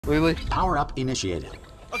Really? Power up initiated.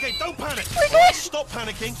 Okay, don't panic. Right, stop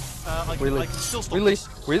panicking. I can still stop this.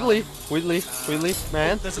 Wheatley,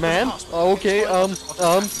 man, There's a pass. oh, okay, A.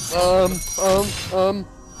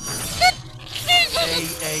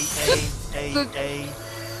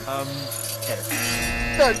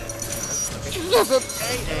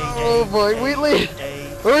 Oh boy, Wheatley!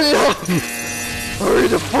 Hurry up! Hurry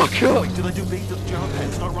the fuck up! Wait, did I do B? Do you have a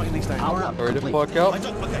pen? Start writing these down. Power up. Hurry the complete. fuck up!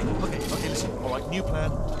 Okay, listen. Alright, new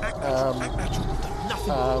plan. Act natural, act natural. We've done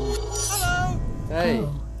nothing. Hello? Hey.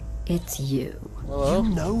 Oh, it's you. Hello? You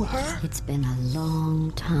know her? It's been a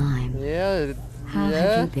long time. Yeah, How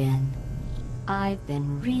have you been? I've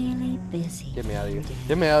been really busy. Get me out of here.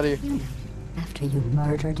 Get me out of here. You know, after you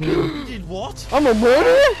murdered me. You did what? I'm a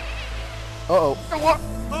murderer? Uh-oh. What?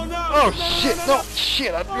 Oh no! Oh shit, no,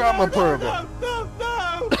 shit, I dropped my purple.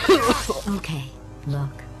 No! Okay, look.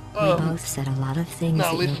 We both said a lot of things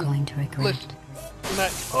now that listen, you're going to regret.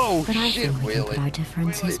 Oh But I shit, feel we can put our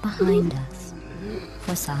differences behind us.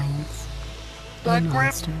 For science. For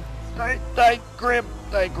monsters. Tight grip,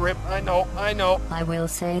 I know. I will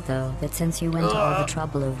say, though, that since you went to all the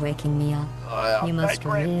trouble of waking me up, you must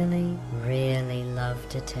really, really love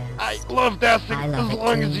to test. I love testing I love as it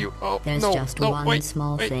long too. as you. Oh, There's no, just no, one wait,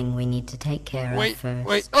 small wait, thing we need to take care of first.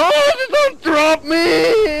 Wait. Oh, don't drop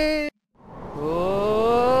me!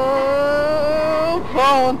 Oh, I'm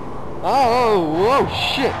falling. Oh,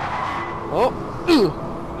 shit. Oh,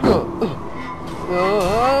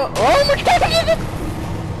 oh my god!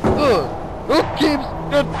 Oh, keeps.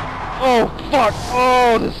 Oh, fuck.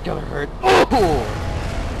 Oh, this is gonna hurt. Oh!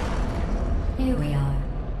 Here we are.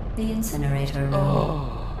 The incinerator room.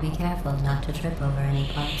 Oh. Be careful not to trip over any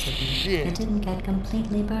parts of you Shit. that didn't get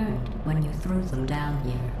completely burned when you threw them down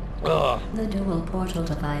here. The dual portal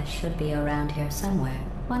device should be around here somewhere.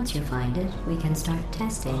 Once you find it, we can start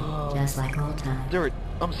testing, just like old times. Dirt,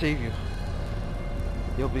 I'm save you.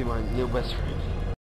 You'll be my new best friend.